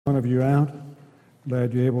One of you out.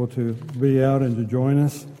 Glad you're able to be out and to join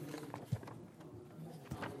us.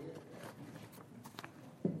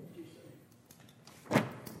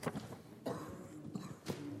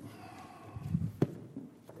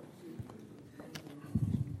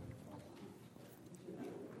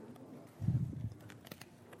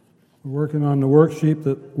 We're working on the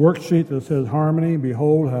worksheet that says harmony.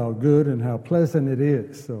 Behold how good and how pleasant it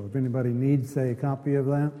is. So if anybody needs a copy of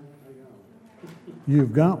that,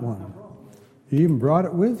 you've got one. You even brought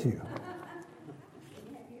it with you.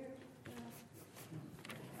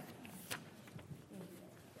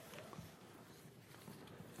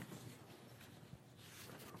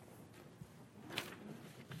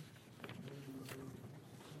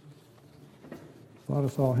 Thought I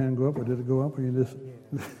saw a hand go up, or did it go up, or you just...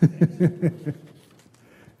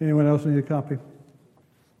 Anyone else need a copy?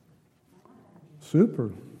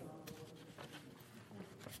 Super.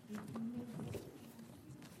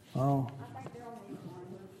 Oh.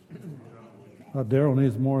 Daryl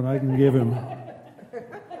needs more than I can give him. I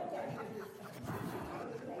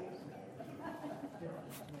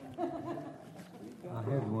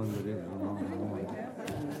had one that didn't belong.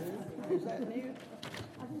 Is that new?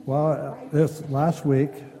 Well, this last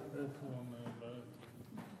week,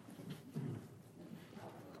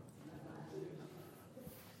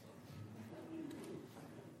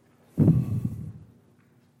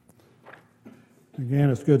 again,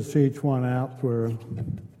 it's good to see each one out. We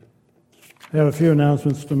have a few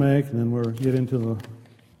announcements to make, and then we'll get into the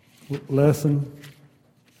lesson.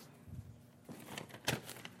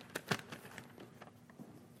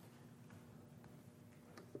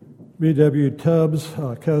 B.W. Tubbs,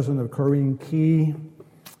 cousin of Corrine Key,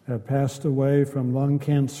 had passed away from lung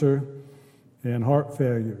cancer and heart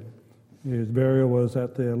failure. His burial was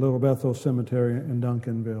at the Little Bethel Cemetery in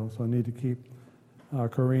Duncanville, so I need to keep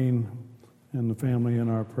Corrine and the family in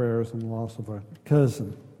our prayers and the loss of our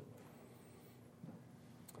cousin.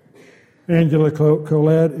 Angela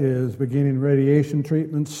Colette is beginning radiation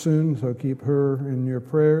treatments soon, so keep her in your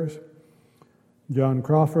prayers. John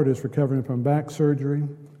Crawford is recovering from back surgery.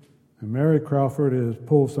 And Mary Crawford has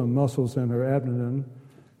pulled some muscles in her abdomen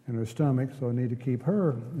and her stomach, so I need to keep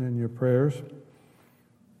her in your prayers.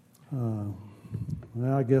 Well,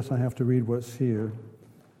 I guess I have to read what's here.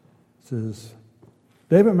 It says,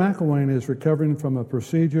 David McElwain is recovering from a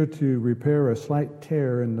procedure to repair a slight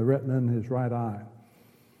tear in the retina in his right eye.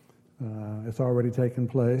 It's already taken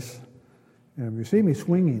place. And if you see me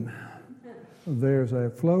swinging, there's a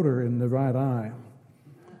floater in the right eye,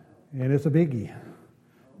 and it's a biggie.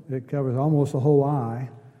 It covers almost the whole eye,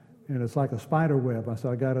 and it's like a spider web. I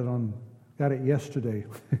said I got it yesterday,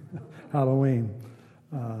 Halloween.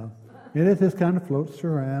 And it just kind of floats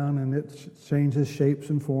around, and it changes shapes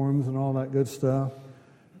and forms and all that good stuff.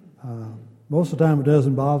 Most of the time it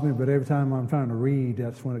doesn't bother me, but every time I'm trying to read,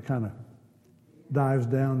 that's when it kind of dives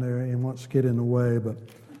down there and wants to get in the way. But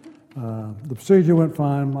the procedure went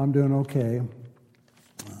fine. I'm doing okay.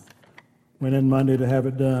 Went in Monday to have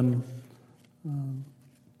it done.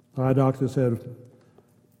 The eye doctor said,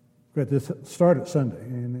 "Great, this started Sunday,"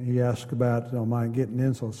 and he asked about my getting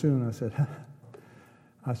in so soon. I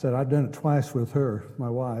said I've done it twice with her, my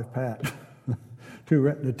wife, Pat, 2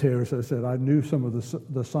 retina tears. I said I knew some of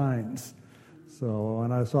the signs. So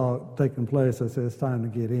when I saw it taking place, I said it's time to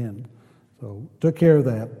get in. So took care of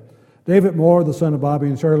that. David Moore, the son of Bobby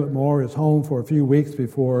and Charlotte Moore, is home for a few weeks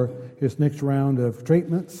before his next round of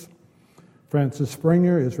treatments. Francis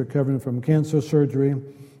Springer is recovering from cancer surgery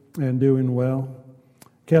and doing well.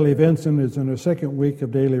 Kelly Vinson is in her 2nd week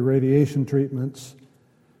of daily radiation treatments.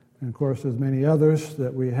 And of course, there's many others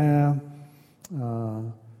that we have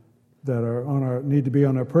that are need to be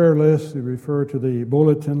on our prayer list. You refer to the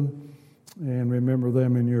bulletin and remember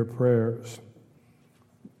them in your prayers.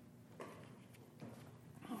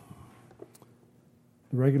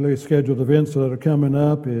 The regularly scheduled events that are coming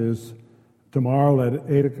up is tomorrow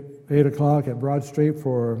at 8 o'clock at Broad Street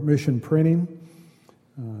for mission printing.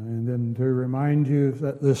 And then to remind you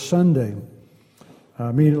that this Sunday,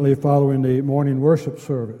 immediately following the morning worship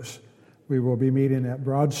service, we will be meeting at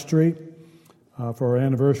Broad Street for our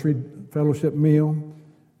anniversary fellowship meal.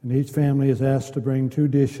 And each family is asked to bring 2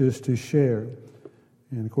 dishes to share.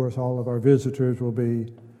 And of course, all of our visitors will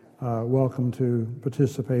be welcome to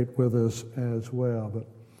participate with us as well. But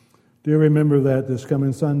do remember that this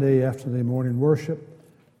coming Sunday after the morning worship,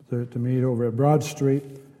 to meet over at Broad Street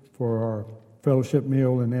for our fellowship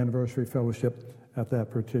meal and anniversary fellowship at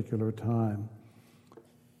that particular time.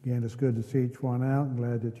 Again, it's good to see each one out. I'm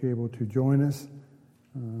glad that you're able to join us.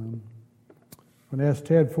 I'm going to ask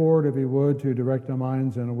Ted Ford, if he would, to direct our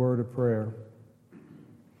minds in a word of prayer.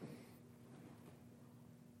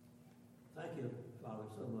 Thank you, Father,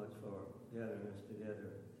 so much for gathering us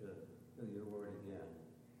together to do your word again.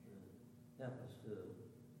 Help us to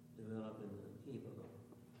develop and keep a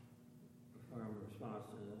firm response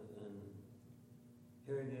to it, and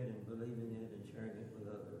hearing it and believing it and sharing it with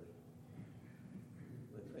others.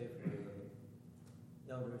 We pray for the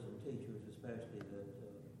elders and teachers especially that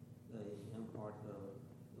they impart the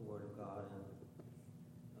word of God and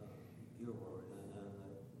your word and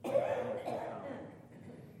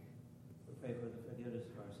we pray for the forgiveness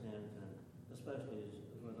of our sins, and especially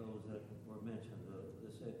for those that were mentioned, the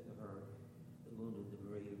sick, the hurt, the wounded, the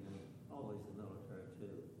bereaved, and always the military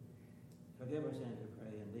too. Forgive our sins, we pray,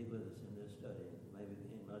 and be with us in this study. May we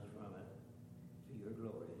gain much from it to your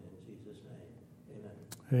glory. In Jesus' name, amen.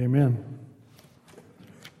 Amen.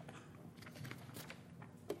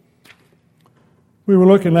 We were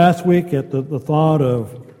looking last week at the thought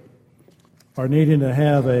of our needing to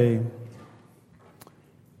have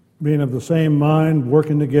being of the same mind,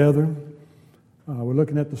 working together. We're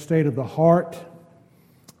looking at the state of the heart.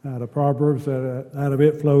 Out of Proverbs, out of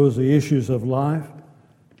it flows the issues of life.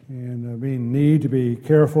 And we need to be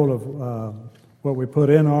careful of what we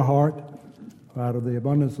put in our heart. Out of the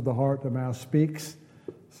abundance of the heart, the mouth speaks.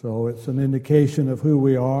 So it's an indication of who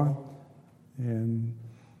we are. And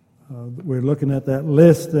we're looking at that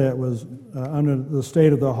list that was under the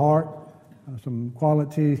state of the heart. Some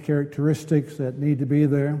qualities, characteristics that need to be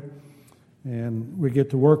there. And we get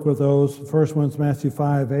to work with those. The first one's Matthew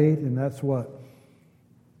 5:8, and that's what?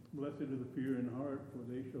 Blessed are the pure in heart, for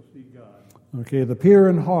they shall see God. Okay, the pure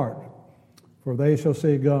in heart, for they shall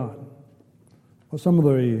see God. What's some of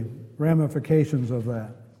the ramifications of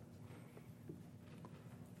that?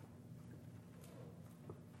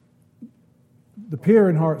 The pure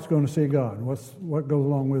in heart is going to see God. What goes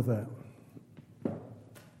along with that?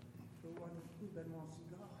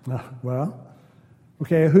 Well,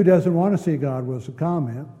 okay, who doesn't want to see God was the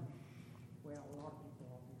comment. Well, a lot of people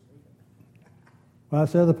obviously. Well,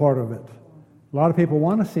 that's the other part of it. A lot of people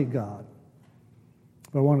want to see God.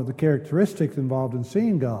 But one of the characteristics involved in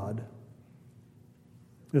seeing God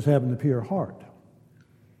is having the pure heart.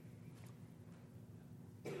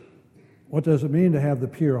 What does it mean to have the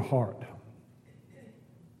pure heart?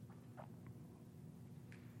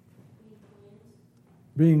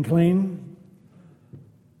 Being clean.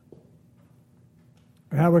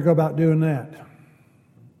 How do we go about doing that?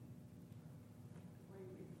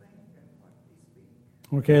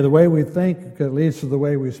 Okay, the way we think leads to the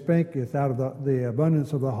way we speak. It's out of the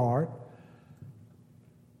abundance of the heart.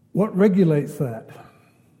 What regulates that?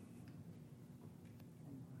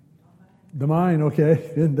 The mind,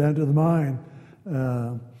 okay, getting down to the mind.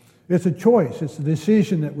 It's a choice. It's a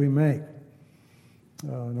decision that we make.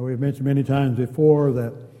 We've mentioned many times before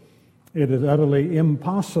that it is utterly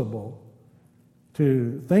impossible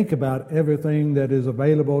to think about everything that is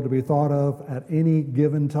available to be thought of at any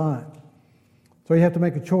given time. So you have to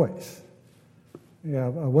make a choice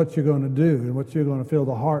of what you're going to do and what you're going to fill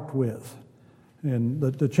the heart with. And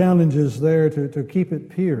the challenge is there to keep it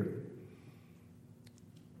pure.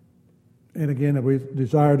 And again, if we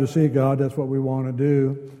desire to see God, that's what we want to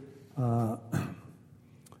do.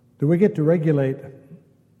 Do we get to regulate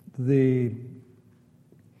the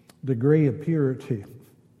degree of purity?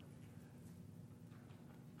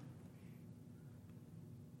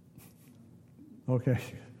 Okay.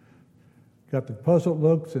 Got the puzzled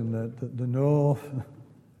looks and the no.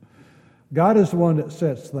 God is the one that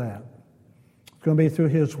sets that. It's going to be through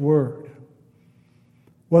His Word.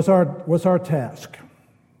 What's our task?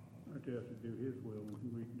 Our task is to do His will and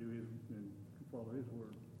follow His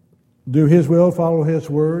word. Do His will, follow His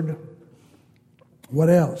Word. What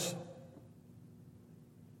else?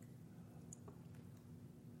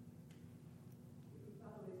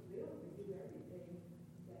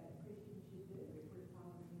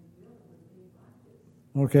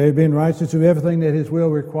 Okay, being righteous to everything that His will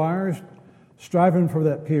requires, striving for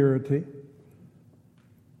that purity.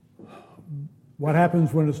 What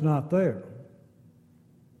happens when it's not there?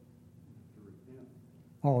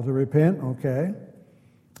 To repent, okay.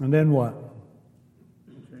 And then what?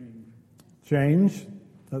 Change.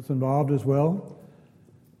 That's involved as well.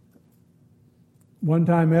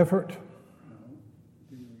 One-time effort.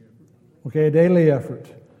 Okay, daily effort.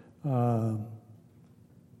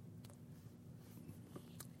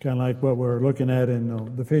 Kind of like what we're looking at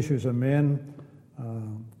in the fishers of men.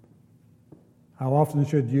 How often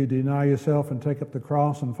should you deny yourself and take up the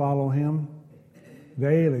cross and follow Him?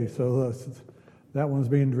 Daily. So that one's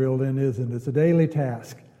being drilled in, isn't it? It's a daily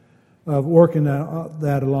task of working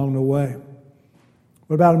that along the way.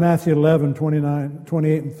 What about Matthew 11,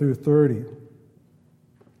 28 through 30?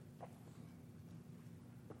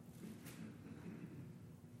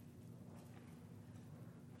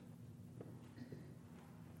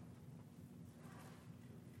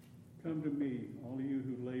 come to me, all of you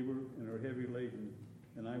who labor and are heavy laden,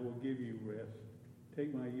 and I will give you rest.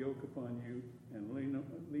 Take my yoke upon you and learn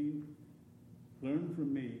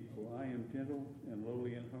from me, for I am gentle and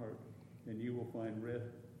lowly in heart, and you will find rest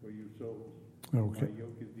for your souls. Okay. My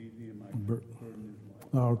yoke is easy and my burden is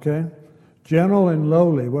light. Okay. Gentle and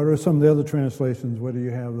lowly. What are some of the other translations? What do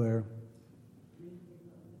you have there?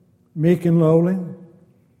 Meek and lowly.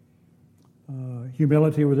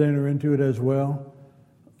 Humility would enter into it as well.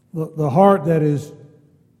 The heart that is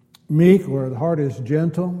meek, or the heart is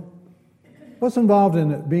gentle. What's involved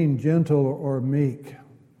in it being gentle or meek?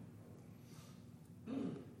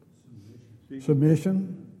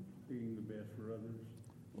 Submission. Being the best for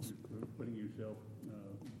others, putting yourself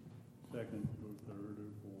second or third or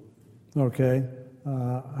fourth. Okay.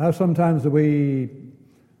 How sometimes do we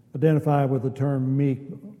identify with the term meek,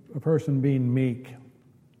 a person being meek?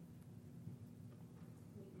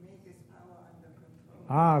 Meek is power under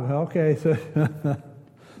control. Okay. So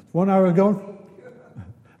one I was going,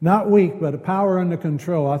 not weak, but a power under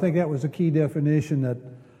control. I think that was a key definition that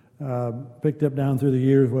picked up down through the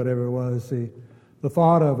years, whatever it was. The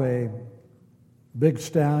thought of a big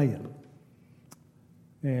stallion,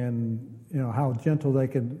 and how gentle they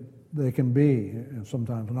can be, and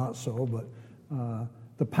sometimes not so, but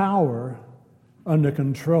the power under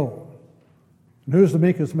control. And who's the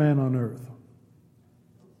meekest man on earth?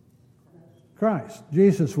 Christ.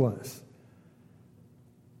 Jesus was.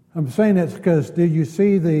 I'm saying that because do you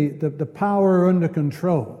see the power under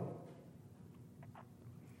control?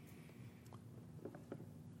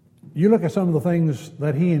 You look at some of the things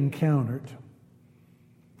that he encountered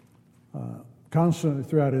constantly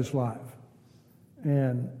throughout his life,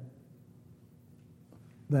 and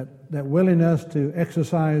that willingness to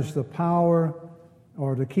exercise the power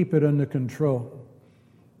or to keep it under control.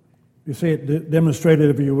 You see it demonstrated,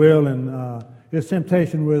 if you will, in his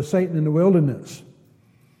temptation with Satan in the wilderness.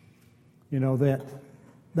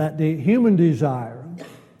 That the human desire,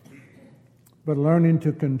 but learning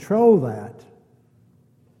to control that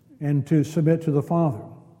and to submit to the Father.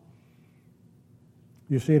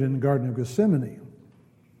 You see it in the Garden of Gethsemane.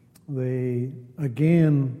 The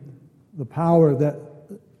power that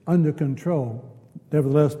under control.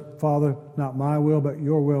 Nevertheless, Father, not my will, but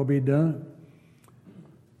your will be done.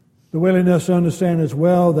 The willingness to understand as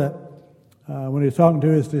well that when he's talking to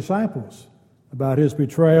his disciples about his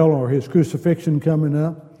betrayal or his crucifixion coming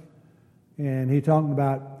up, and he talking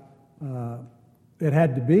about it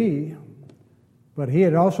had to be, but he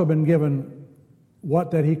had also been given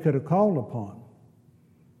what that he could have called upon.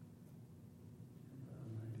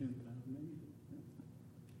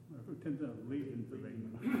 10,000 legions of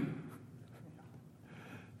angels.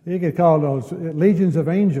 He could call those legions of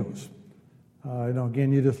angels.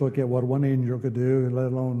 Again, you just look at what one angel could do, let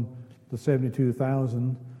alone the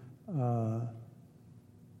 72,000.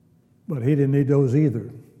 But he didn't need those either.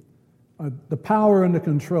 The power and the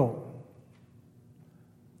control.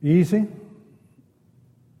 Easy?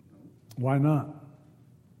 Why not?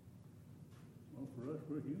 Well, for us,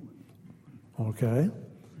 we're human. Okay.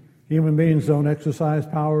 Human beings don't exercise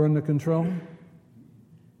power under control?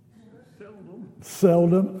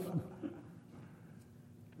 Seldom.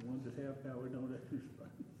 The ones that have power don't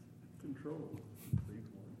exercise control.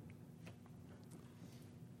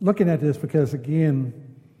 Looking at this because, again,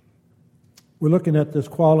 we're looking at this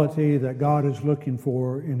quality that God is looking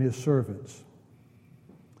for in his servants.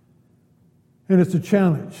 And it's a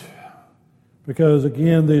challenge because,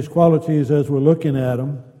 again, these qualities, as we're looking at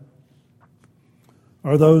them,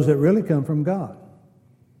 are those that really come from God.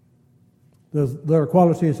 There are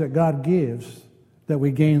qualities that God gives that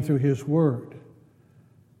we gain through his word.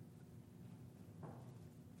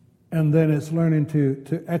 And then it's learning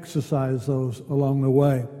to exercise those along the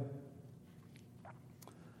way.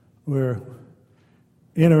 We're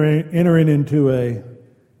entering into a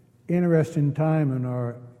interesting time in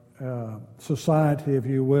our society, if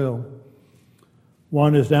you will.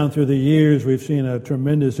 One is down through the years, we've seen a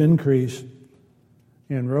tremendous increase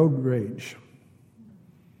in road rage.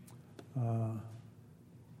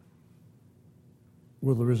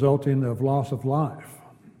 With the resulting of loss of life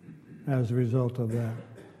as a result of that.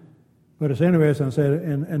 But it's interesting, I said,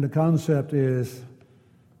 and the concept is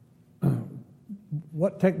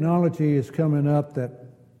what technology is coming up that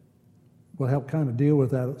will help kind of deal with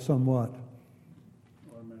that somewhat.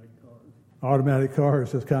 Automatic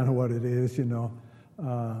cars is kind of what it is,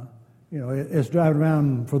 It's driving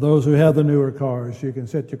around, for those who have the newer cars, you can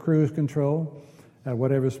set your cruise control at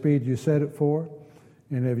whatever speed you set it for.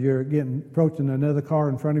 And if you're approaching another car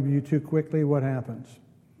in front of you too quickly, what happens?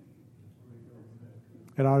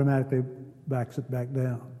 It automatically backs it back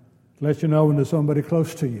down. let you know when there's somebody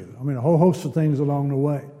close to you. I mean, a whole host of things along the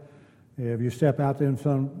way. If you step out there in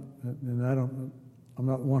front, and I'm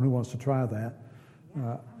not one who wants to try that.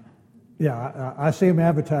 I see them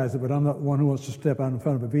advertise it, but I'm not one who wants to step out in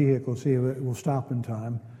front of a vehicle, see if it will stop in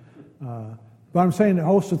time. But I'm saying a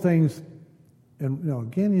host of things, and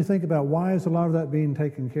again, you think about why is a lot of that being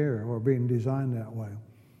taken care of or being designed that way?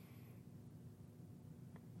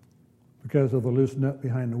 Because of the loose nut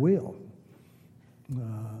behind the wheel.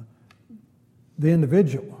 The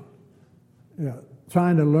individual,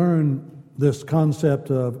 trying to learn this concept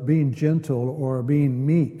of being gentle or being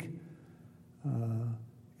meek,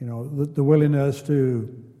 the willingness to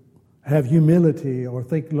have humility or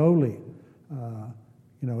think lowly.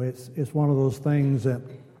 It's one of those things that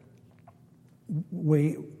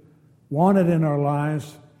we wanted in our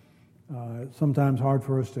lives. It's sometimes hard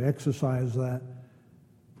for us to exercise that.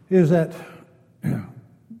 Is that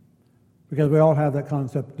because we all have that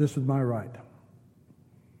concept, this is my right.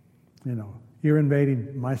 You're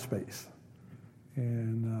invading my space.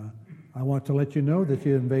 And I want to let you know that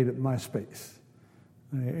you invaded my space.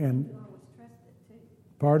 And You always trust it, too.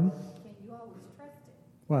 pardon? Can you always trust it?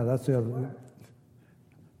 Well, that's the other.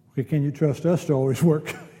 Okay, can you trust us to always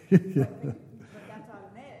work? But that's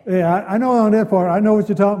automatic. Yeah, I know on that part. I know what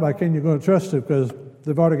you're talking about. Can you going to trust it? Because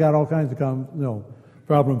they've already got all kinds of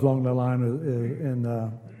problems along the line in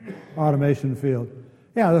the automation field.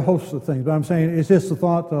 Yeah, there are hosts of things. But I'm saying it's just the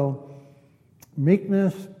thought, though,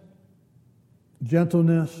 meekness,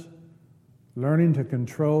 gentleness, learning to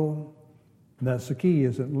control. That's the key,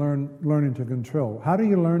 is that learning to control. How do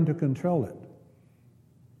you learn to control it?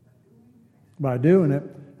 By doing it.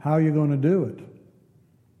 How are you going to do it?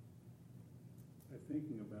 By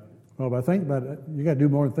thinking about it. Well, by thinking about it, you got to do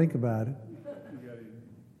more than think about it. You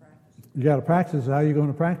gotta You got to practice it. How are you going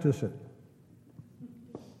to practice it?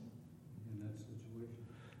 In that situation.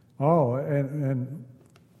 Oh, and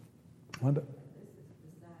what? This is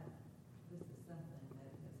something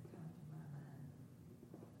that has come to my mind.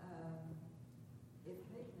 If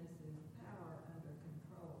meekness is power under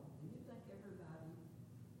control, do you think everybody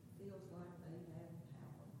feels like they have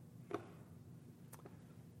power?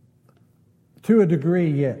 To a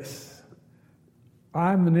degree, yes.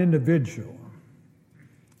 I'm an individual,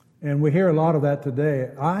 and we hear a lot of that today.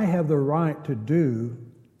 I have the right to do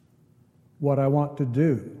what I want to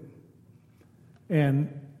do.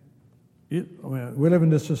 And we live in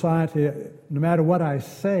this society, no matter what I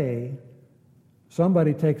say,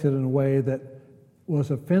 somebody takes it in a way that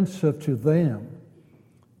was offensive to them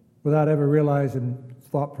without ever realizing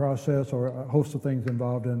thought process or a host of things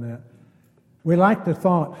involved in that. We like the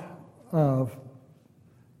thought of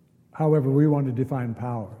however we want to define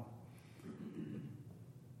power.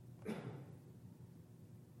 My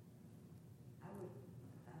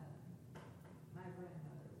grandmother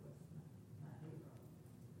was my hero.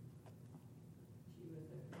 She was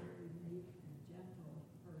a very meek and gentle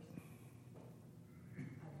person.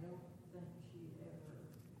 I don't think she ever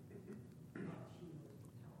thought she was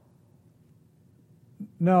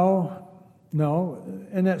powerful. No,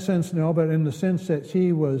 in that sense, no, but in the sense that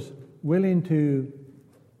she was willing to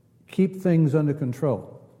keep things under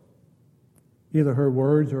control, either her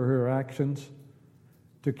words or her actions,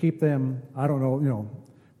 to keep them, I don't know,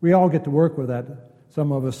 we all get to work with that.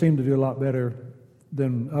 Some of us seem to do a lot better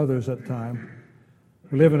than others at the time.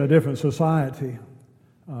 We live in a different society.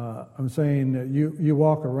 I'm saying that you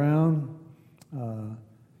walk around,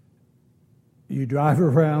 you drive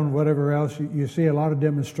around, whatever else, you see a lot of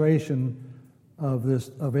demonstration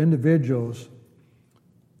of individuals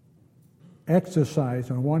exercise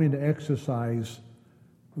and wanting to exercise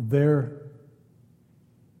their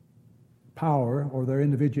power or their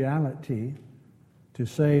individuality to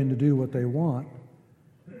say and to do what they want.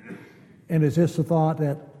 And it's just the thought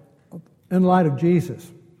that in light of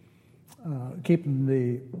Jesus, keeping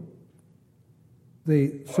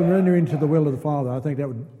the surrendering to the will of the Father, I think that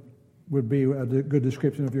would be a good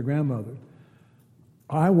description of your grandmother.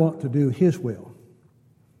 I want to do His will,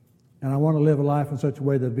 and I want to live a life in such a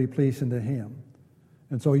way that be pleasing to Him.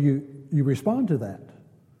 And so you respond to that.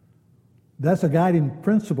 That's a guiding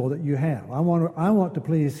principle that you have. I want to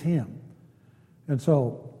please Him. And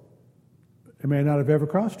so it may not have ever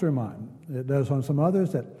crossed your mind. It does on some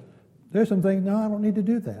others that there's some things, no, I don't need to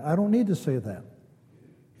do that. I don't need to say that.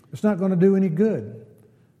 It's not going to do any good.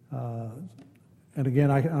 And again,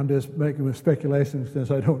 I'm just making speculations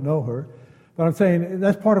since I don't know her. But I'm saying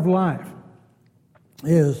that's part of life,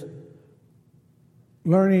 is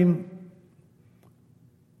learning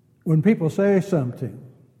when people say something,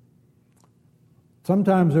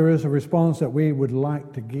 sometimes there is a response that we would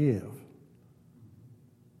like to give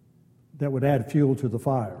that would add fuel to the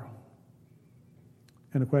fire.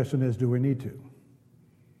 And the question is, do we need to?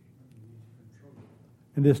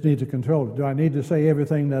 And this need to control it. Do I need to say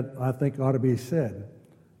everything that I think ought to be said?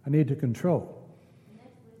 I need to control.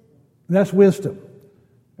 And that's wisdom.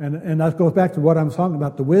 And that goes back to what I'm talking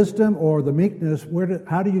about, the wisdom or the meekness.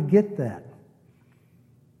 How do you get that?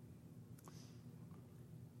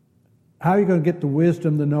 How are you going to get the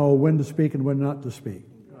wisdom to know when to speak and when not to speak?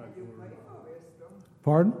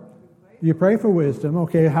 Pardon? You pray for wisdom.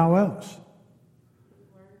 Okay, how else?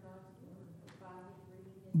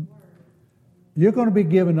 You're going to be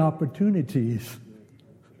given opportunities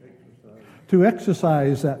to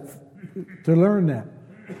exercise that, to learn that.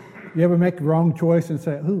 You ever make the wrong choice and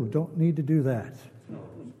say, ooh, don't need to do that?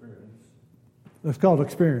 It's called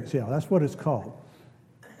experience, yeah, that's what it's called.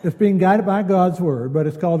 It's being guided by God's Word, but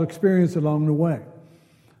it's called experience along the way.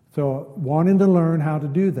 So wanting to learn how to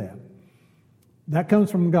do that. That comes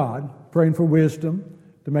from God, praying for wisdom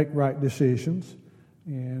to make right decisions.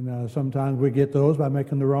 And sometimes we get those by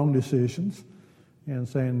making the wrong decisions and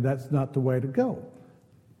saying that's not the way to go.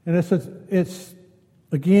 And it's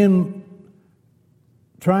again,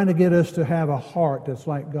 trying to get us to have a heart that's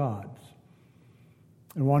like God's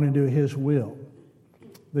and wanting to do His will,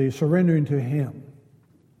 the surrendering to Him.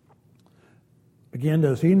 Again,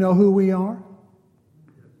 does He know who we are?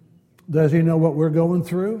 Does He know what we're going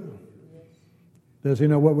through? Does He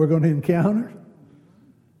know what we're going to encounter?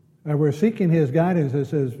 And we're seeking His guidance that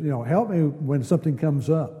says, help me when something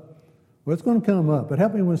comes up. Well, it's going to come up, but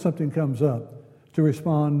help me when something comes up to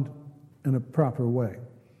respond in a proper way.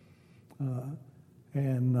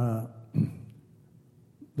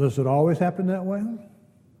 Does it always happen that way?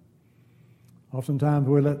 Oftentimes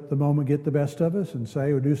we let the moment get the best of us and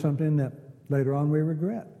say or do something that later on we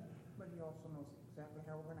regret. But He also knows exactly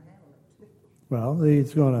how we're going to handle it. Well,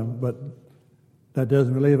 He's going to, but that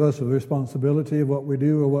doesn't relieve us of the responsibility of what we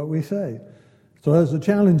do or what we say. So there's a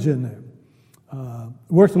challenge in there.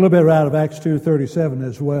 Works a little bit out of Acts 2:37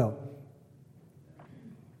 as well.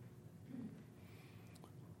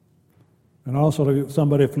 And also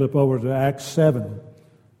somebody flip over to Acts 7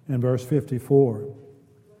 and verse 54.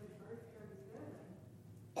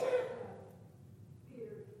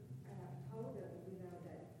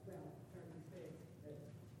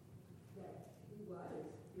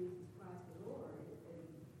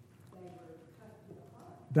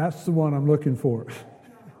 That's the one I'm looking for.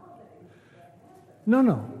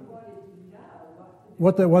 No.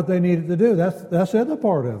 What they needed to do. That's the other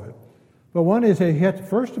part of it. But one is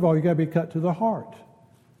first of all, you got to be cut to the heart.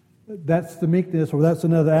 That's the meekness, or that's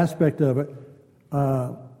another aspect of it.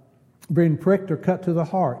 Being pricked or cut to the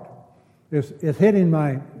heart. It's hitting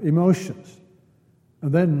my emotions.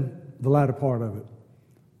 And then the latter part of it.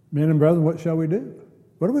 Men and brethren, what shall we do?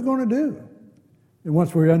 What are we going to do? And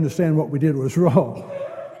once we understand what we did was wrong.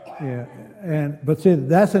 Yeah, but see,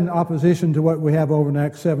 that's in opposition to what we have over in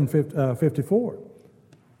Acts 7:54.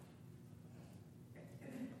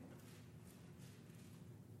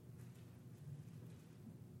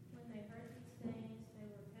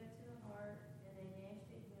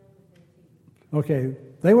 Okay,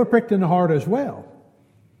 they were pricked in the heart as well,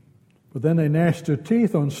 but then they gnashed their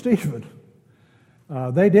teeth on Stephen.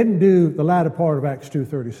 They didn't do the latter part of Acts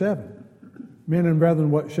 2:37. Men and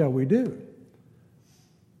brethren, what shall we do?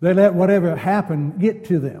 They let whatever happened get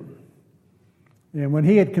to them. And when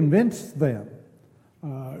he had convinced them,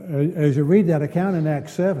 as you read that account in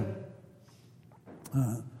Acts 7,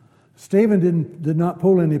 Stephen did not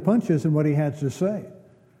pull any punches in what he had to say,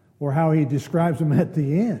 or how he describes them at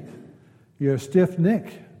the end. You're a stiff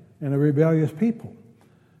neck and a rebellious people.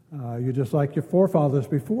 You're just like your forefathers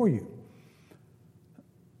before you.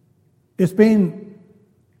 It's being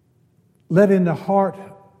let in the heart,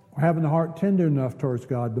 or having the heart tender enough towards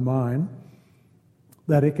God, the mind,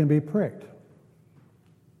 that it can be pricked.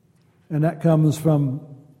 And that comes from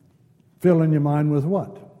filling your mind with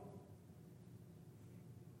what?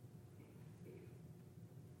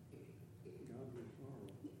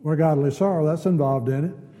 Or godly sorrow, that's involved in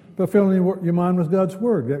it. But filling your mind with God's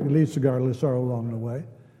Word, that leads to godly sorrow along the way.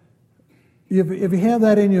 If you have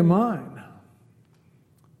that in your mind,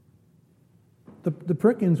 the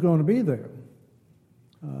pricking's going to be there.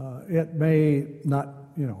 It may not,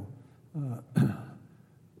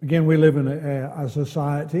 again, we live in a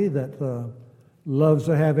society that loves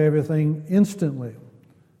to have everything instantly.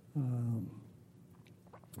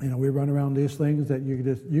 We run around these things that you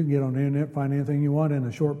can get on the internet, find anything you want in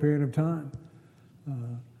a short period of time.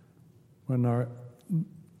 When our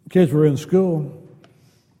kids were in school,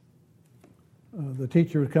 the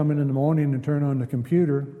teacher would come in the morning and turn on the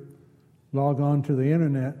computer, log on to the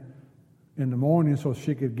internet in the morning so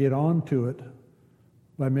she could get on to it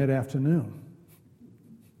by mid-afternoon.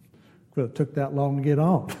 because it took that long to get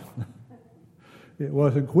on. It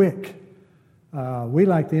wasn't quick. We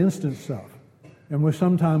like the instant stuff, and we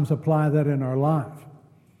sometimes apply that in our life.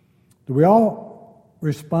 Do we all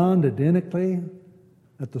respond identically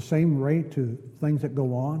at the same rate to things that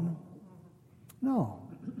go on? No.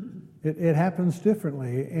 It happens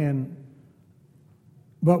differently,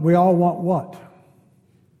 but we all want what?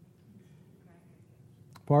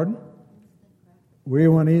 Pardon? We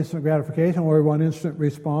want instant gratification, or we want instant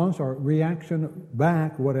response, or reaction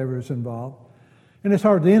back, whatever is involved. And it's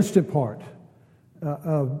hard. The instant part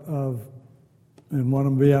of and one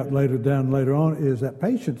of them be out later on, is that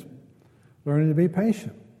patience, learning to be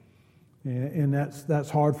patient, and that's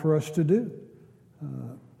hard for us to do.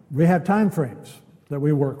 We have time frames that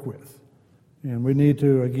we work with, and we need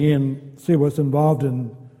to again see what's involved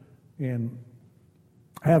in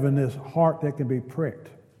having this heart that can be pricked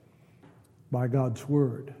by God's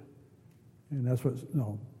word, and that's what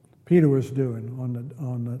Peter was doing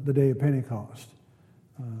on the day of Pentecost.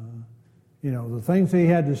 The things he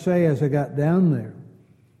had to say as they got down there,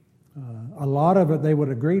 a lot of it they would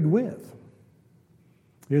have agreed with.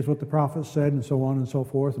 Here's what the prophet said, and so on and so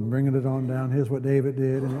forth, and bringing it on down. Here's what David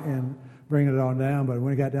did, and bringing it on down. But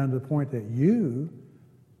when it got down to the point that you,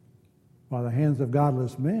 by the hands of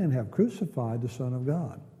godless men, have crucified the Son of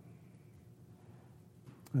God.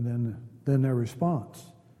 And then their response.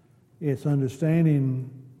 It's understanding,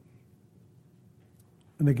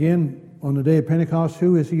 and again, on the day of Pentecost,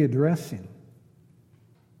 who is he addressing?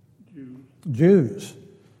 Jews.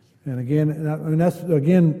 And again,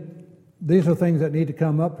 these are things that need to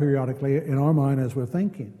come up periodically in our mind as we're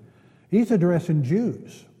thinking. He's addressing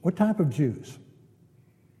Jews. What type of Jews?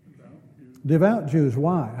 Devout Jews.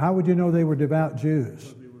 Why? How would you know they were devout Jews?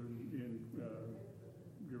 Because they were in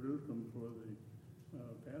Jerusalem for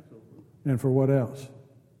the Passover. And for what else?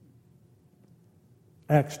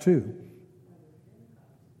 Acts 2.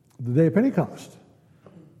 The day of Pentecost.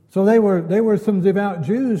 So they were some devout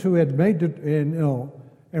Jews who had made it,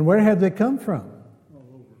 and where had they come from?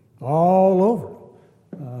 All over.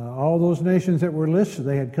 All those nations that were listed,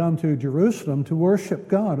 they had come to Jerusalem to worship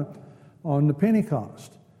God on the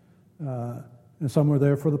Pentecost. And some were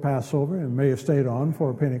there for the Passover and may have stayed on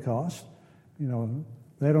for Pentecost. They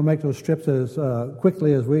don't make those trips as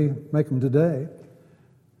quickly as we make them today.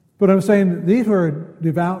 But I'm saying these were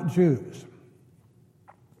devout Jews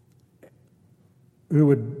who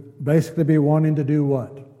would basically be wanting to do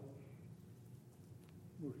what?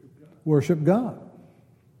 Worship God.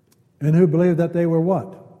 And who believed that they were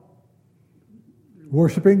what?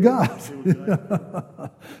 Worshiping God.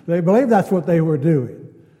 They believed that's what they were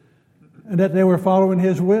doing. And that they were following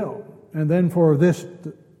His will. And then for this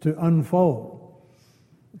to unfold,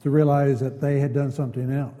 to realize that they had done something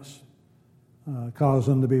else, caused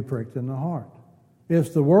them to be pricked in the heart.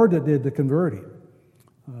 It's the word that did the converting.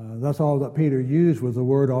 That's all that Peter used, was the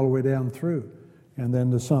word all the way down through. And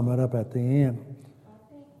then to sum it up at the end. I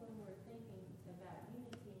think when we're thinking about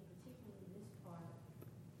unity, and particularly this part,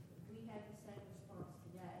 we have the same response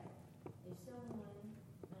today. If someone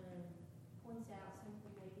points out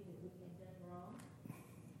something maybe that we have done wrong,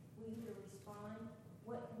 we either respond,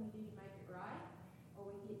 what can we do to make it right? Or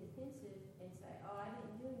we get defensive and say, oh, I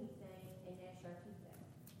didn't do anything, and gnash our teeth out.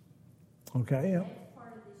 Okay, yeah. That's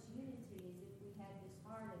part of this unity, is if we have this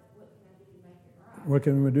heart of what can I do to make it right? What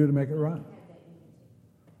can we do to make it right? We have that unity.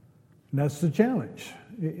 And that's the challenge,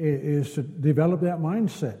 is to develop that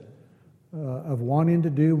mindset of wanting to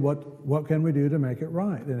do what can we do to make it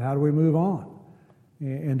right, and how do we move on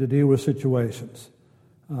and to deal with situations.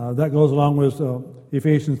 That goes along with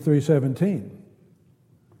Ephesians 3:17.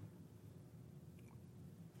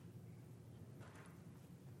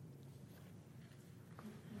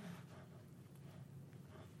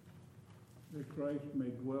 That Christ may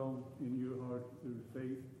dwell in your heart through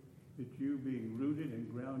faith, that you, being rooted and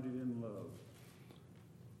grounded in love.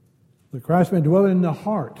 That Christ may dwell in the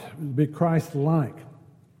heart, be Christ-like.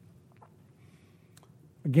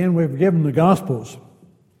 Again, we've given the Gospels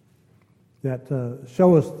that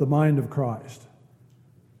show us the mind of Christ.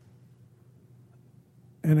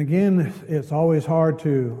 And again, it's always hard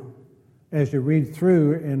to, as you read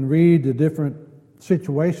through and read the different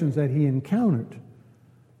situations that he encountered,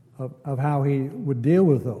 of how he would deal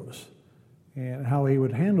with those and how he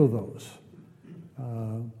would handle those.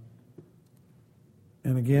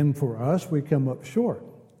 And again, for us, we come up short.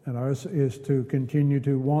 And ours is to continue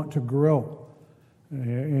to want to grow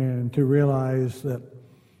and to realize that,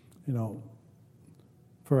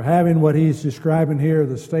 for having what he's describing here,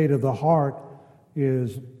 the state of the heart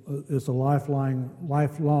is a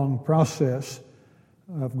lifelong process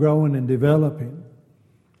of growing and developing.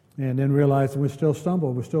 And then realizing we still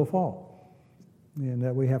stumble, we still fall. And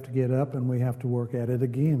that we have to get up and we have to work at it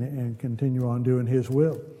again and continue on doing His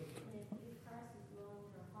will. And if Christ is dwelling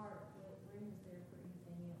in our heart, what room is there for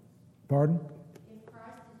anything else? Pardon? If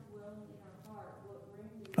Christ is dwelling in our heart, what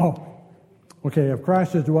room is there Oh, for anything else? okay, if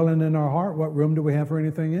Christ is dwelling in our heart, what room do we have for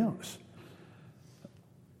anything else?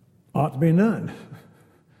 Ought to be none.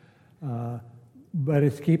 But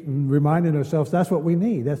it's keep reminding ourselves that's what we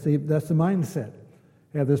need. That's the mindset.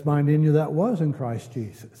 Have this mind in you that was in Christ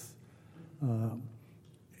Jesus.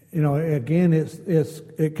 Again,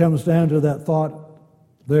 it comes down to that thought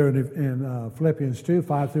there in Philippians 2,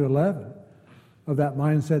 5 through 11, of that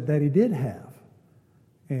mindset that he did have,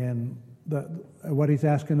 and what he's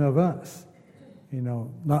asking of us.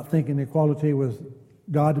 Not thinking equality with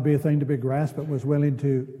God to be a thing to be grasped, but was willing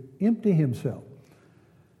to empty himself.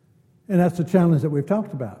 And that's the challenge that we've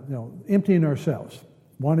talked about, emptying ourselves,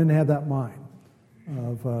 wanting to have that mind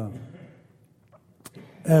of,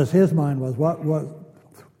 as his mind was. What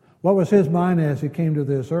was his mind as he came to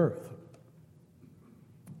this earth?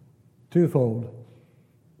 Twofold.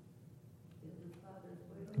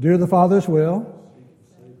 Do the Father's will,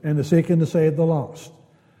 and to seek and to save the lost.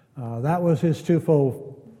 That was his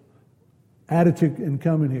twofold attitude in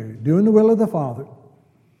coming here. Doing the will of the Father,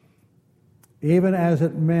 even as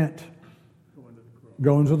it meant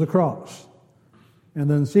going to the cross. And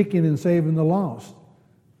then seeking and saving the lost,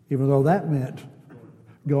 even though that meant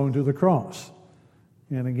going to the cross.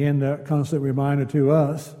 And again, the constant reminder to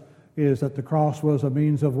us is that the cross was a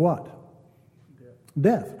means of what?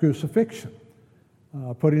 Death, crucifixion.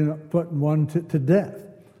 Putting one to death.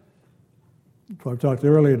 So I've talked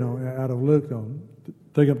earlier, out of Luke,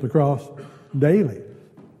 take up the cross daily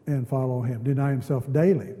and follow him. Deny himself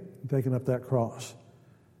daily, taking up that cross.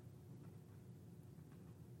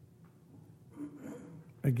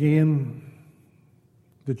 Again,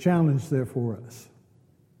 the challenge there for us.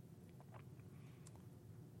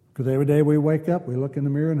 Because every day we wake up, we look in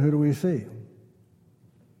the mirror, and who do we see?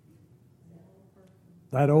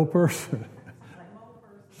 That old person.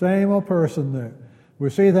 Same old person there. We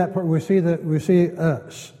see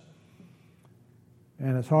us.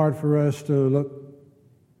 And it's hard for us to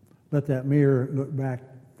let that mirror look back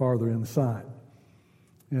farther inside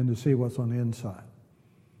and to see what's on the inside.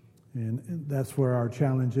 And that's where our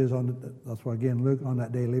challenge is that's why, again, Luke, on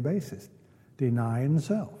that daily basis. Denying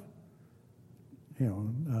self.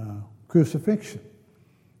 Crucifixion.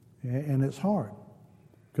 And it's hard.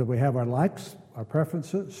 Because we have our likes, our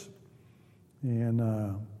preferences,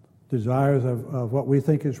 and desires of what we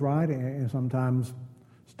think is right, and sometimes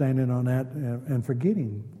standing on that and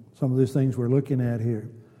forgetting some of these things we're looking at here.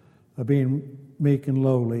 Of being meek and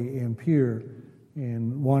lowly and pure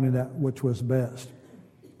and wanting that which was best.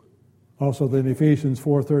 Also, then Ephesians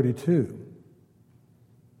 4:32.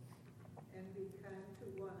 And be kind to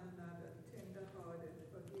one another, tender-hearted,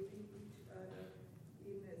 forgiving each other,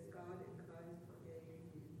 even as God in Christ forgave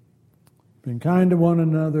you. Being kind to one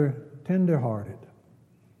another, tender-hearted.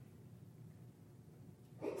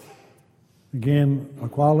 Again, a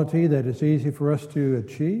quality that is easy for us to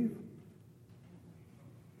achieve.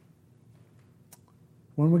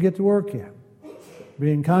 When we get to work at,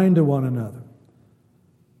 being kind to one another.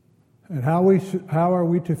 And how are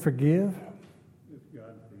we to forgive? As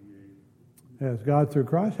God forgave. As God through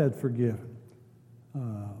Christ had forgiven.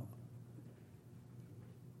 And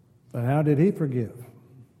how did he forgive?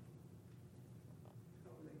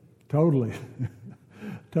 Totally.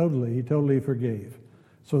 Totally. He totally forgave.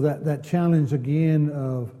 So that challenge again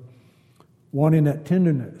of wanting that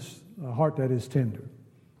tenderness, a heart that is tender.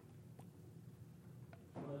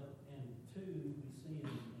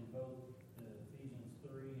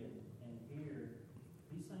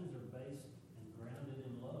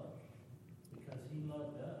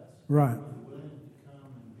 Right. If we're willing to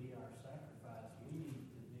come and be our sacrifice, we need to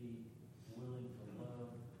be willing to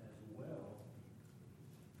love as well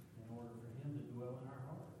in order for him to dwell in our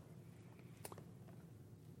heart.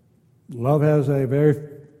 Love has a very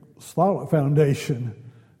solid foundation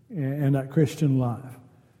in that Christian life.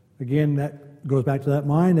 Again, that goes back to that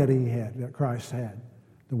mind that he had, that Christ had.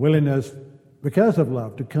 The willingness, because of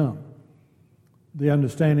love, to come. The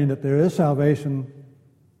understanding that there is salvation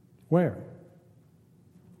where?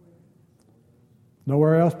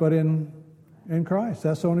 Nowhere else but in Christ.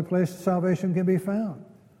 That's the only place salvation can be found.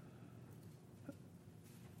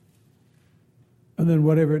 And then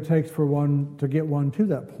whatever it takes for one to get one to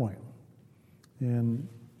that point. And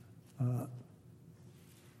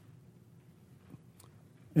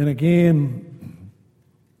again,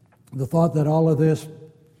 the thought that all of this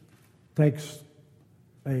takes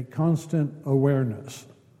a constant awareness,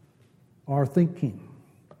 our thinking,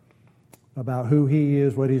 about who He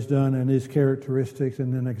is, what He's done, and His characteristics,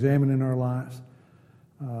 and then examining our lives,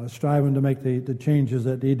 striving to make the changes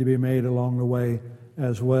that need to be made along the way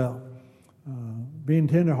as well. Being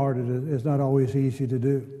tenderhearted is not always easy to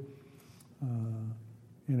do.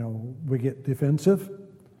 We get defensive,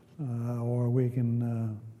 or we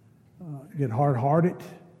can get hard-hearted,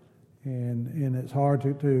 and it's hard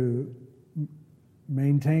to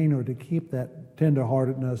maintain or to keep that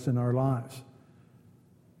tenderheartedness in our lives.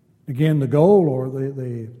 Again, the goal or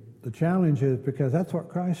the challenge is because that's what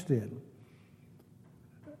Christ did.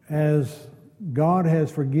 As God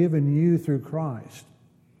has forgiven you through Christ,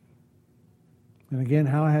 and again,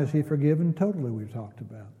 how has He forgiven? Totally, we've talked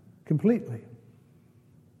about. Completely.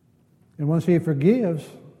 And once He forgives,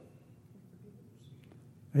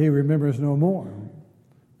 He remembers no more.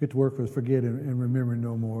 Get to work with forget and remember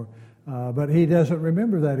no more. But He doesn't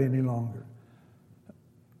remember that any longer.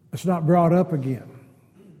 It's not brought up again.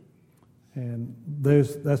 And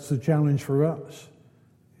that's the challenge for us,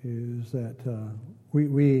 is that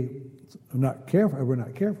we're not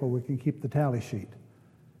careful, we can keep the tally sheet.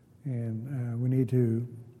 And we need to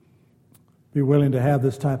be willing to have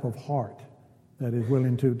this type of heart that is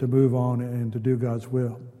willing to move on and to do God's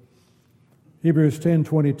will. Hebrews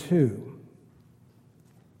 10:22.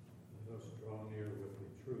 Let us draw near with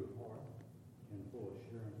a true heart and full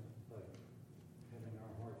assurance of faith, having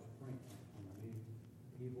our hearts sprinkled from an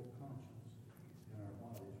evil conscience and our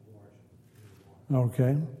bodies washed with water.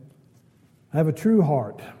 Okay. Have a true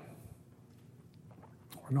heart,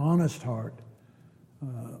 an honest heart,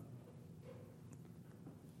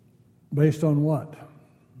 based on what?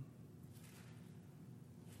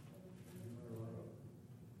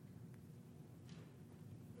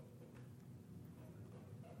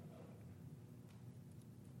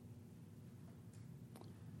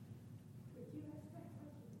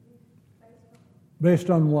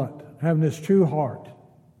 Based on what? Having this true heart.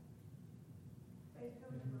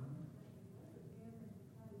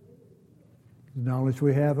 The knowledge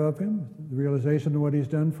we have of Him, the realization of what He's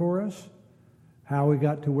done for us, how we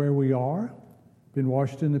got to where we are, been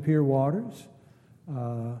washed in the pure waters,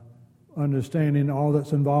 understanding all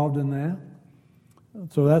that's involved in that.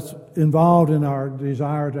 So that's involved in our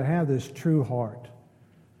desire to have this true heart,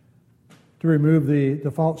 to remove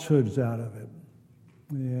the falsehoods out of it.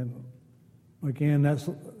 And again, that's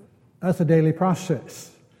a daily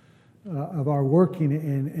process of our working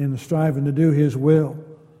and striving to do His will,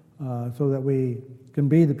 so that we can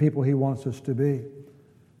be the people He wants us to be.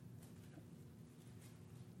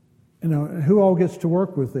 Who all gets to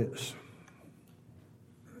work with this?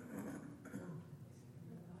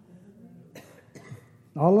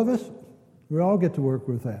 All of us? We all get to work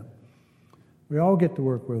with that. We all get to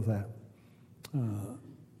work with that.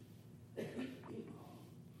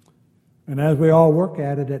 And as we all work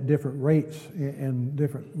at it at different rates and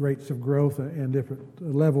different rates of growth and different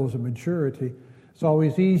levels of maturity, it's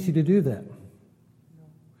always easy to do that.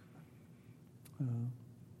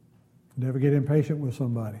 Never get impatient with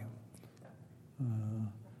somebody.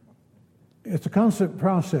 It's a constant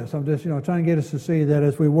process. I'm just, trying to get us to see that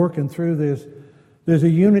as we're working through this, there's a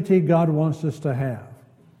unity God wants us to have.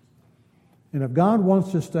 And if God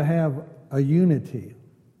wants us to have a unity,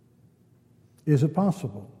 is it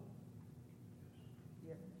possible?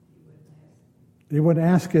 He wouldn't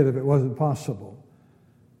ask it if it wasn't possible.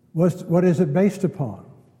 What is it based upon?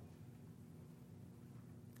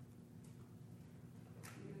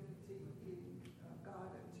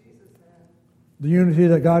 The unity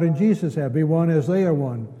that God and Jesus have. Be one as they are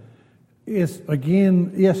one. It's,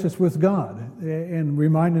 again, yes, it's with God. And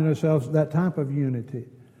reminding ourselves of that type of unity.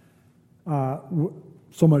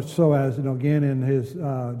 So much so as, again, in his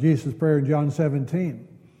Jesus' prayer in John 17.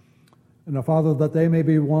 And the Father, that they may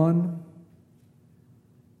be one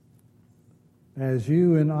as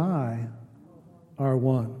you and I are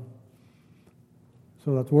one.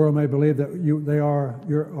 So that the world may believe that they are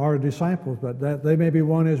our disciples, but that they may be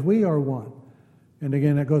one as we are one. And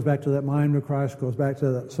again, that goes back to that mind of Christ, goes back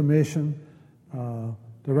to that submission, the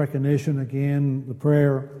recognition, again, the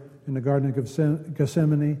prayer in the Garden of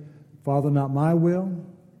Gethsemane, Father, not my will,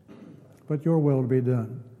 but your will to be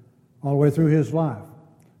done. All the way through his life.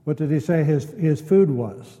 What did he say his food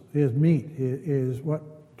was? His meat is what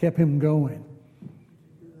kept him going.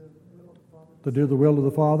 To do the will of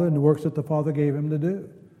the Father and the works that the Father gave him to do.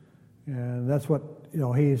 And that's what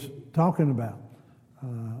he's talking about.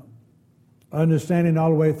 Understanding all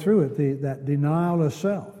the way through it, that denial of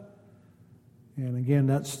self. And again,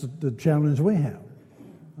 that's the challenge we have,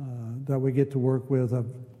 that we get to work with, of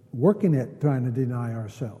working at trying to deny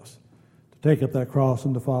ourselves, to take up that cross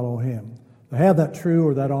and to follow him, to have that true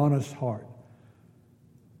or that honest heart.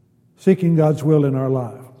 seeking God's will in our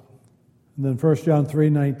life. And then 1 John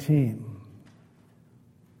 3:19.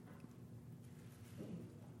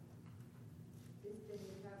 This thing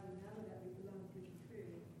is how we know that we belong to the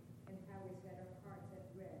truth, and how we set our hearts at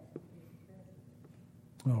rest in His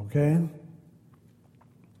presence. Okay?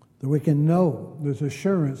 That we can know there's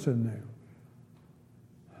assurance in there.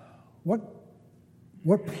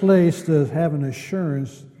 What place does having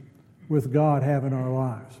assurance with God have in our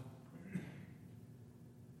lives?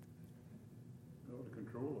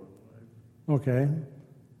 Control of life. Okay.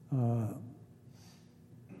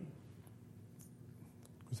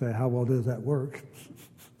 Say, how well does that work?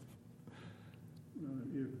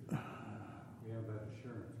 We have that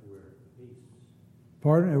assurance we're at peace.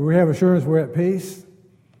 Pardon? We have assurance we're at peace?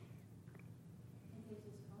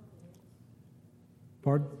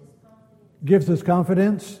 Pardon? Gives us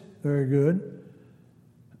confidence. Very good.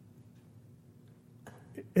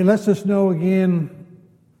 It lets us know again,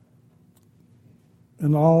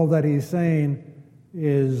 and all that he's saying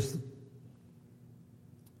is,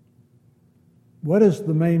 what is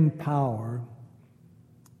the main power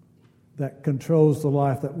that controls the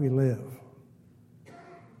life that we live?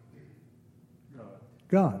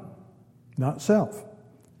 God. Not self.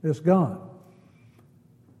 It's God.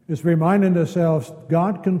 It's reminding ourselves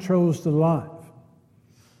God controls the life.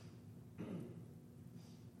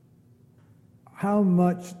 How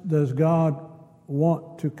much does God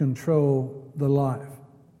want to control the life?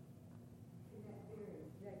 In that very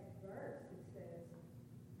next verse, it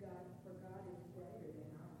says, for God is greater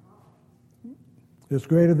than our hearts. It's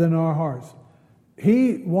greater than our hearts.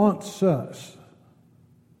 He wants us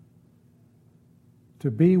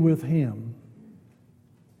to be with Him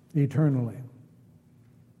eternally.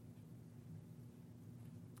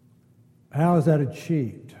 How is that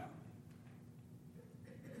achieved?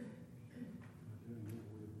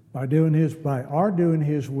 By our doing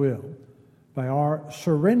His will, by our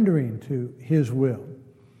surrendering to His will.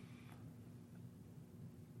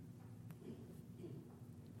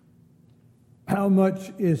 How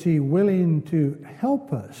much is He willing to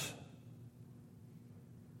help us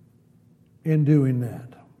in doing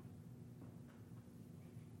that?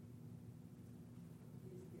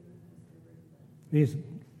 He's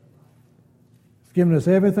given us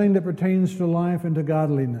everything that pertains to life and to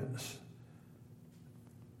godliness.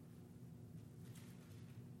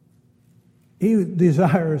 He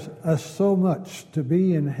desires us so much to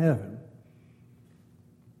be in heaven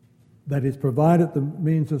that He's provided the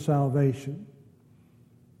means of salvation.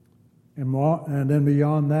 And then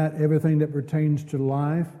beyond that, everything that pertains to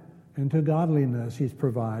life and to godliness He's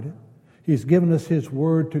provided. He's given us His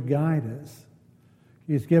Word to guide us.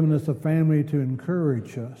 He's given us a family to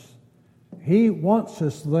encourage us. He wants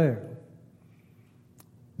us there.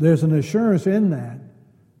 There's an assurance in that,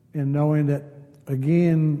 in knowing that,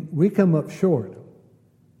 again, we come up short.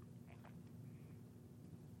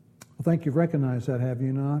 I think you've recognized that, have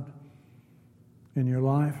you not? In your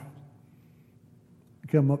life? You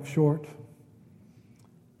come up short.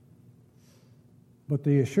 But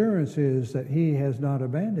the assurance is that He has not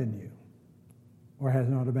abandoned you, or has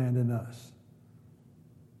not abandoned us.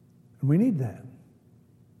 And we need that.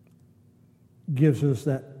 Gives us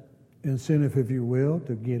that incentive, if you will,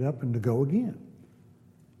 to get up and to go again.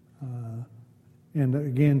 And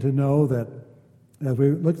again, to know that as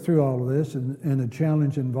we look through all of this and the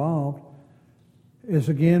challenge involved is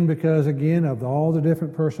again because, again, of all the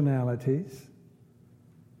different personalities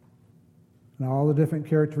and all the different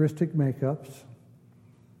characteristic makeups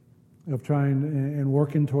of trying and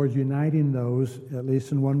working towards uniting those, at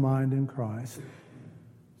least in one mind in Christ,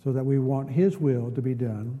 so that we want His will to be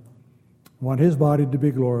done, want His body to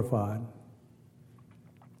be glorified,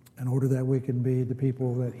 in order that we can be the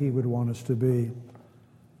people that He would want us to be.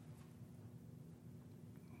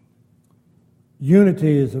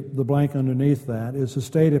 Unity is the blank underneath that, is a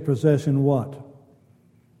state of possessing what?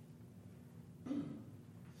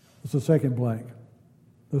 It's the second blank.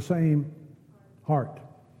 The same heart.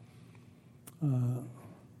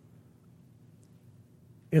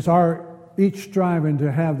 It's our each striving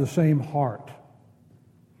to have the same heart,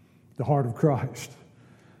 the heart of Christ.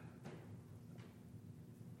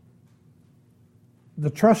 The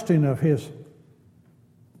trusting of His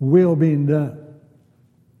will being done.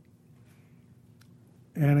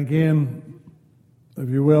 And again, if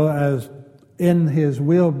you will, as in His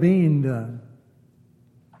will being done,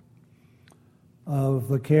 of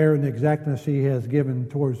the care and exactness He has given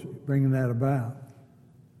towards bringing that about.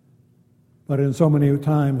 But in so many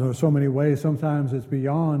times or so many ways, sometimes it's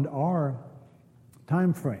beyond our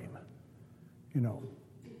time frame. You know,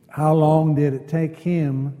 how long did it take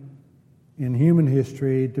Him in human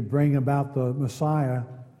history to bring about the Messiah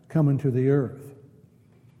coming to the earth.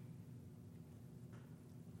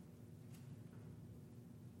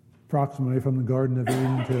 Approximately from the Garden of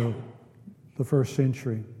Eden till the first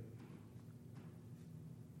century.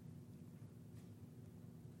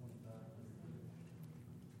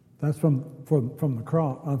 That's from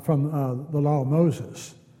the law of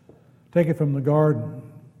Moses. Take it from the garden.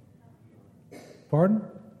 Pardon?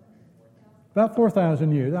 About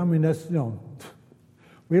 4,000 years. I mean, that's,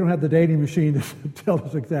 we don't have the dating machine to tell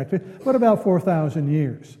us exactly, but about 4,000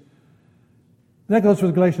 years. And that goes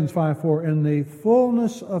with Galatians 5:4. In the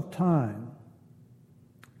fullness of time,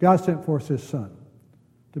 God sent forth His Son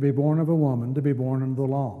to be born of a woman, to be born under the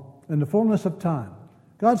law. In the fullness of time,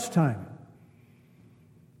 God's timing.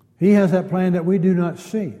 He has that plan that we do not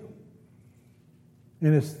see.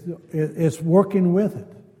 And it's working with it.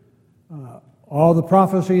 All the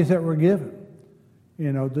prophecies that were given,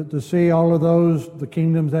 to see all of those, the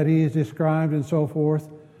kingdoms that He has described and so forth.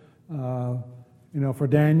 For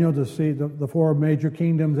Daniel to see the four major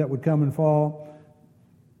kingdoms that would come and fall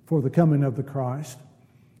for the coming of the Christ.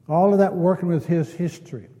 All of that working with His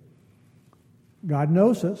history. God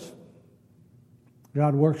knows us.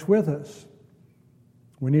 God works with us.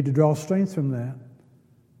 We need to draw strength from that.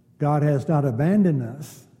 God has not abandoned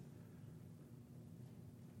us,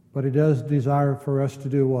 but He does desire for us to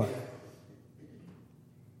do what?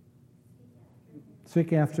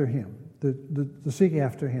 Seek after Him. To seek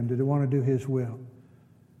after Him, to want to do His will,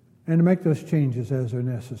 and to make those changes as they're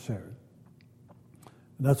necessary.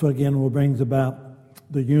 And that's what, again, will brings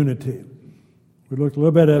about the unity. We looked a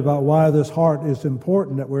little bit about why this heart is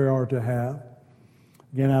important that we are to have.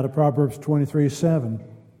 Again, out of Proverbs 23:7.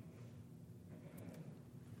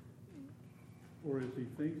 For as he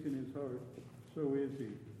thinks in his heart, so is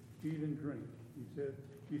he. Eat and drink,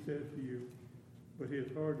 he says to you, but his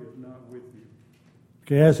heart is not with you.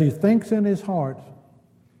 Okay, as he thinks in his heart,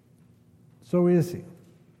 so is he.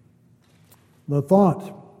 The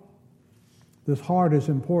thought, this heart is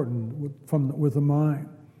important with the mind.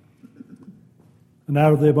 And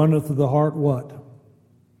out of the abundance of the heart, what?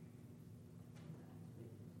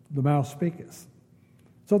 The mouth speaketh.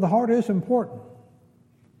 So the heart is important.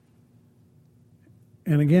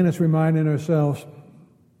 And again, it's reminding ourselves,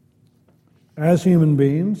 as human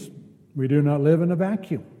beings, we do not live in a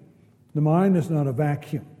vacuum. The mind is not a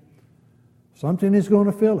vacuum. Something is going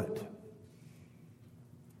to fill it.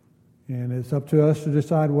 And it's up to us to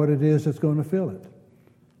decide what it is that's going to fill it.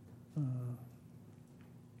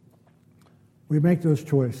 We make those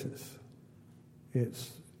choices.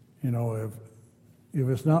 It's, if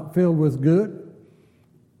it's not filled with good,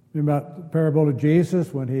 remember about the parable of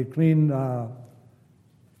Jesus when He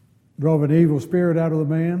drove an evil spirit out of the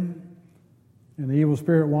man, and the evil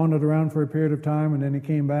spirit wandered around for a period of time, and then he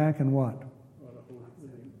came back, and what?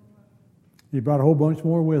 He brought a whole bunch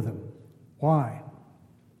more with him. Why?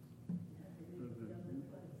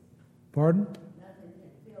 Pardon?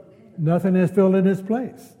 Nothing is filled in its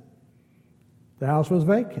place. The house was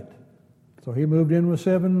vacant. So he moved in with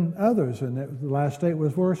 7 others, and the last state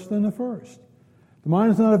was worse than the first. The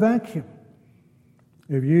mind is not a vacuum.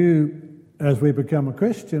 If you, as we become a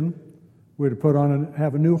Christian, were to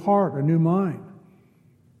have a new heart, a new mind,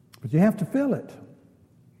 but you have to fill it.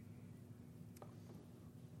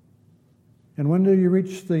 And when do you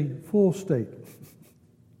reach the full state?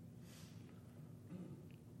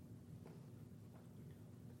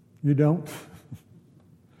 You don't.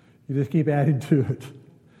 You just keep adding to it.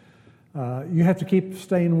 You have to keep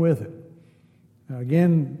staying with it.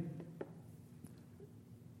 Again,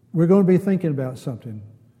 we're going to be thinking about something.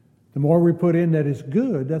 The more we put in that is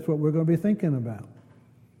good, that's what we're going to be thinking about.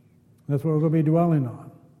 That's what we're going to be dwelling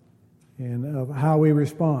on. And of how we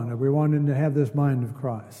respond. If we're wanting to have this mind of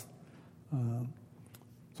Christ.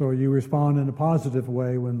 So you respond in a positive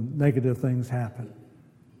way when negative things happen.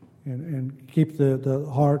 And keep the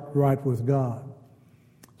heart right with God.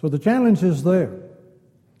 So the challenge is there.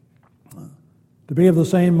 To be of the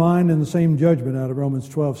same mind and the same judgment out of Romans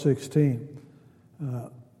 12:16.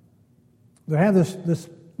 To have this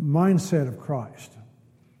mindset of Christ.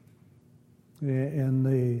 And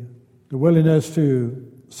the willingness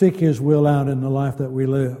to seek His will out in the life that we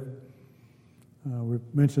live. We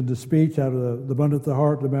mentioned the speech, out of the abundance of the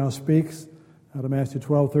heart, the mouth speaks, out of Matthew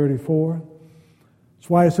 12:34. That's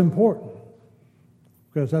why it's important,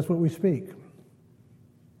 because that's what we speak.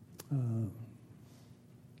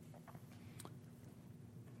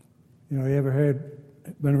 You ever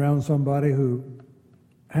been around somebody who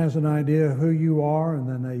has an idea of who you are, and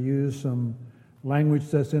then they use some language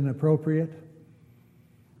that's inappropriate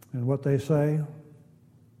in what they say?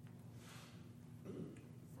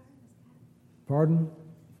 Pardon?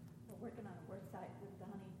 We're working on a website with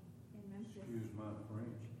Donnie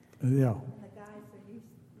Yeah. And the guys are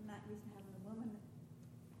not used to having a woman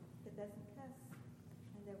that doesn't cuss.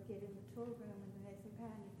 And they'll get in the tool room and then they say,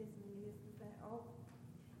 "Pat, I need this and I need this and that." "Oh,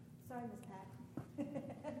 sorry, Miss Pat."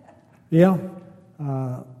 Yeah.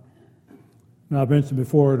 Now, I've mentioned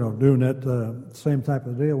before, doing that same type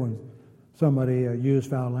of deal when somebody used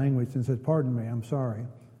foul language and said, "Pardon me, I'm sorry."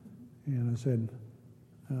 And I said,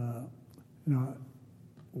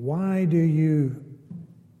 why do you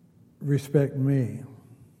respect me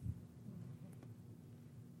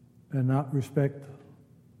and not respect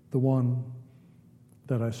the one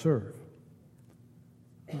that I serve?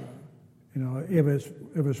 If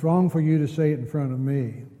it's wrong for you to say it in front of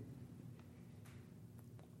me,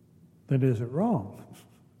 then is it wrong?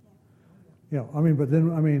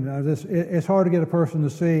 It's hard to get a person to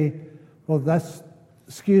see, well, that's,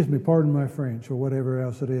 excuse me, pardon my French, or whatever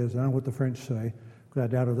else it is. I don't know what the French say, because I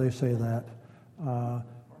doubt if they say that.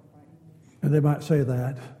 And they might say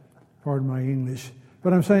that, pardon my English.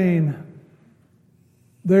 But I'm saying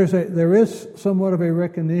there is somewhat of a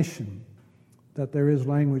recognition that there is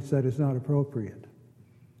language that is not appropriate.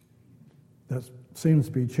 That seems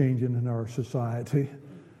to be changing in our society.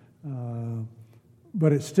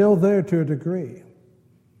 But it's still there to a degree.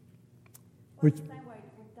 Well, it's the same way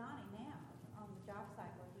with Donnie now on the job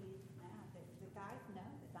site where he is now. The guys know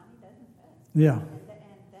that Donnie doesn't cuss. Yeah.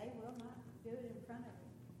 And they will not do it in front of him.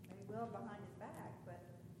 They will behind his back. But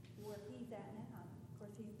where he's at now, of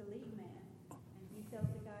course, he's the lead man. And he tells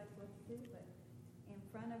the guys what to do. But in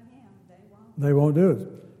front of him, they won't. They won't do it.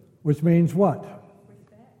 Which means what?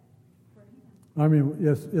 Respect for him.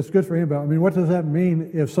 Yes, it's good for him, but what does that mean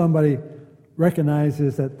if somebody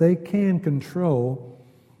recognizes that they can control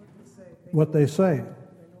what they say?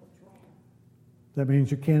 That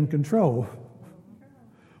means you can control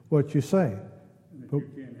what you say. And you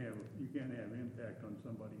can't have impact on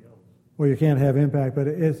somebody else. Well, you can't have impact, but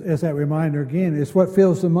it's that reminder again. It's what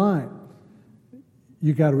fills the mind.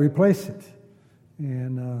 You got to replace it.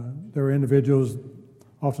 And there are individuals,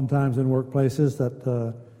 oftentimes in workplaces,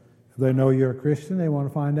 that if they know you're a Christian, they want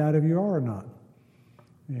to find out if you are or not.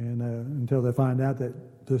 And until they find out that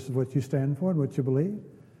this is what you stand for and what you believe,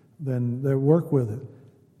 then they work with it.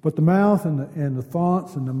 But the mouth and the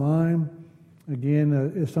thoughts and the mind, again,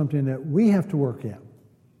 is something that we have to work at.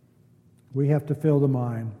 We have to fill the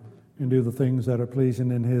mind and do the things that are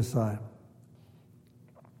pleasing in His sight.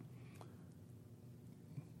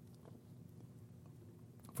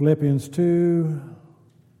 Philippians 2.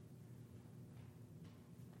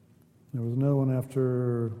 There was another one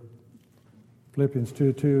after Philippians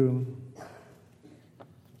 2:2.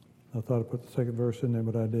 I thought I put the second verse in there,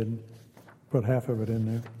 but I didn't. Put half of it in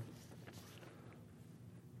there.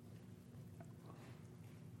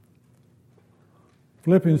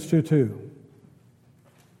 Philippians 2:2.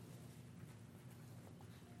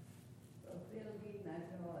 Fulfill ye my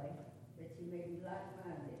joy, that ye may be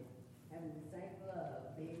like-minded, having the same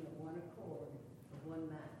love, being of one accord, of one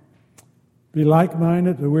mind. Be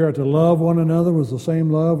like-minded, that we are to love one another with the same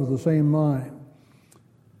love, with the same mind.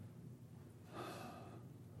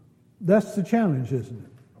 That's the challenge, isn't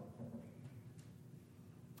it?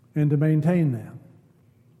 And to maintain that.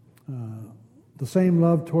 The same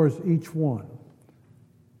love towards each one.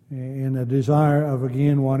 And a desire of,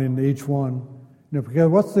 again, wanting each one. Because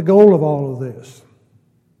what's the goal of all of this?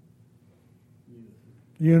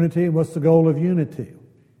 Unity. What's the goal of unity?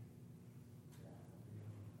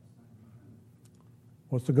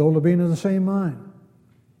 What's the goal of being of the same mind?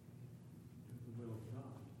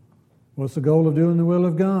 What's the goal of doing the will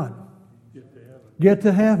of God? Get to heaven. Get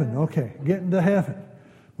to heaven. Okay, getting to heaven.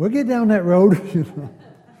 We'll get down that road.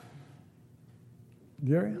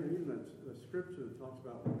 Jerry? Even the scripture that talks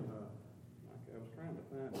about, I was trying to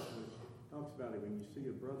find it, but it talks about it when you see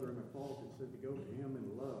a brother in a fault, it said to go to him in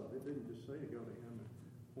love. It didn't just say to go to him and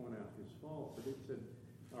point out his fault, but it said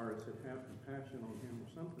have compassion on him or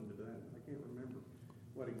something to that. I can't remember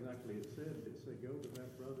what exactly it said. It said go to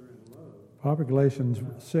that brother in love. Probably Galatians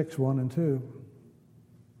 6:1 and 2.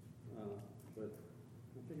 But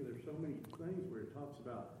I think there's so many things where it talks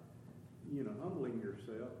about, humbling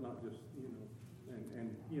yourself, not just,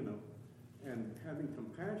 and having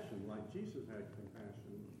compassion like Jesus had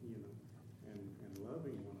compassion, and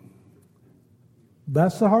loving one another.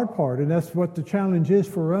 That's the hard part, and that's what the challenge is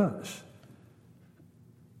for us.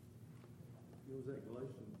 What was that,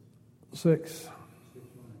 Galatians? 6.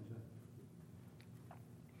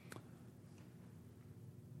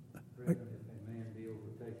 Brethren, if a man be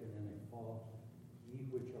overtaken in a fault, ye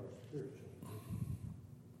which are spiritual,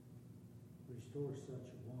 restore such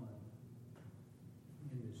a one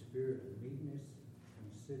in the spirit of meekness,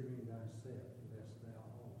 considering thyself, lest thou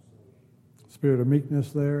also spirit of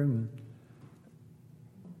meekness there. And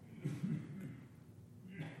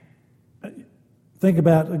think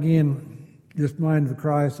about, again, this mind of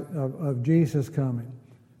Christ, of Jesus coming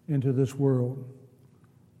into this world.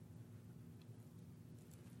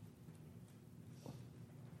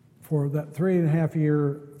 For that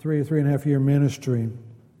 3.5 year ministry,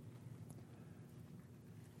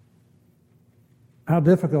 how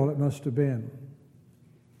difficult it must have been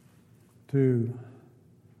to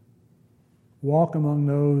walk among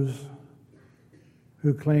those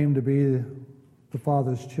who claim to be the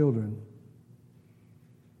Father's children,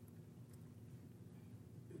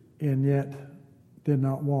 and yet did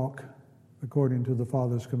not walk according to the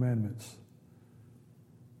Father's commandments.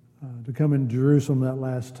 To come in Jerusalem that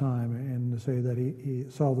last time and to say that he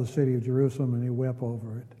saw the city of Jerusalem and he wept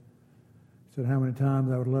over it. He said, how many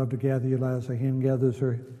times I would love to gather you as a hen gathers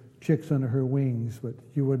her chicks under her wings, but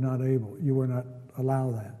you were not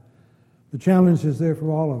allow that. The challenge is there for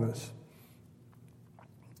all of us.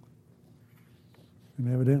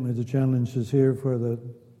 And evidently the challenge is here for the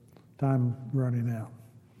time running out.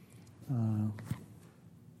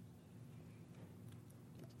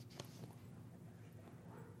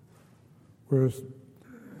 We'll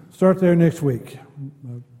start there next week.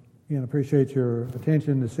 Again, appreciate your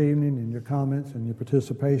attention this evening and your comments and your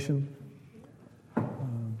participation.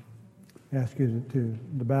 Ask you to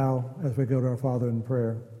bow as we go to our Father in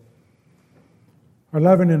prayer. Our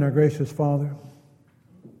loving and our gracious Father,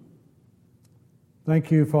 thank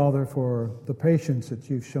you, Father, for the patience that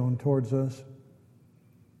you've shown towards us.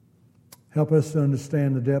 Help us to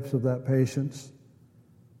understand the depths of that patience,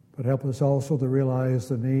 but help us also to realize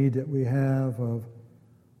the need that we have of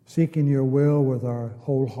seeking your will with our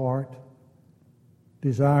whole heart,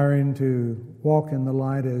 desiring to walk in the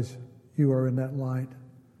light as you are in that light.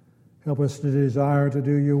 Help us to desire to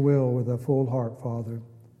do your will with a full heart, Father.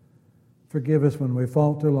 Forgive us when we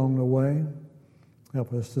falter along the way.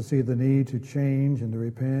 Help us to see the need to change and to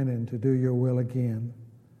repent and to do your will again.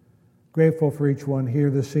 Grateful for each one here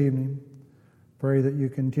this evening. Pray that you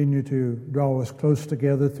continue to draw us close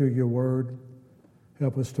together through your word.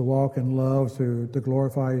 Help us to walk in love to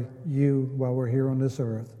glorify you while we're here on this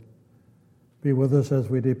earth. Be with us as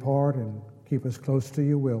we depart and keep us close to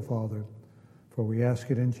your will, Father. For we ask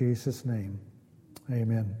it in Jesus' name.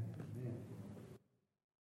 Amen.